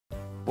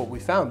What we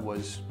found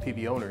was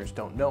PV owners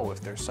don't know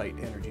if their site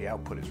energy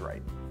output is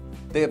right.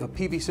 They have a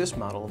PV-Sys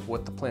model of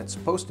what the plant's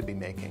supposed to be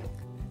making,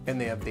 and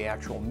they have the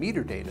actual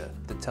meter data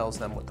that tells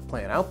them what the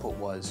plant output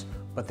was,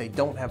 but they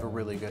don't have a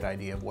really good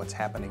idea of what's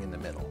happening in the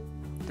middle.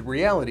 The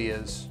reality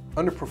is,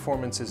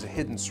 underperformance is a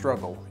hidden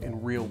struggle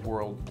in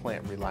real-world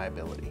plant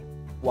reliability.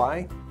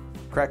 Why?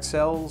 Cracked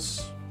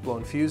cells,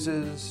 blown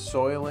fuses,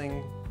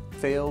 soiling,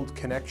 failed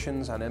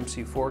connections on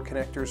MC4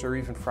 connectors, or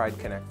even fried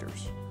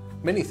connectors.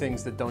 Many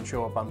things that don't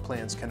show up on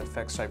plans can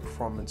affect site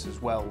performance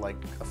as well, like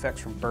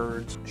effects from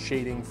birds,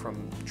 shading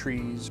from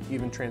trees,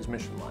 even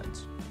transmission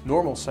lines.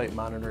 Normal site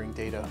monitoring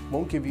data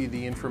won't give you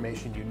the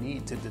information you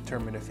need to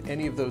determine if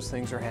any of those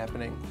things are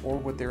happening or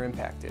what their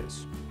impact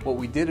is. What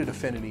we did at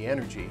Affinity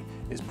Energy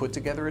is put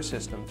together a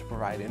system to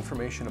provide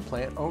information to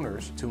plant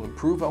owners to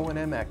improve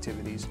O&M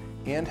activities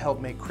and help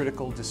make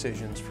critical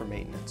decisions for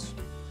maintenance.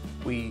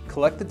 We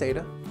collect the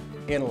data,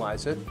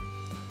 analyze it,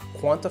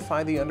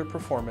 quantify the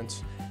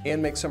underperformance, and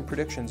make some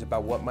predictions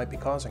about what might be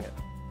causing it.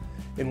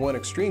 In one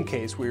extreme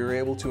case, we were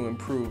able to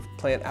improve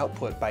plant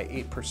output by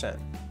 8%.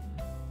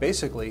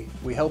 Basically,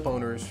 we help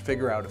owners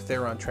figure out if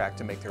they're on track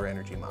to make their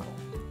energy model.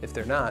 If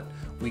they're not,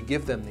 we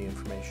give them the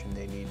information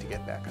they need to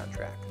get back on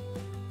track.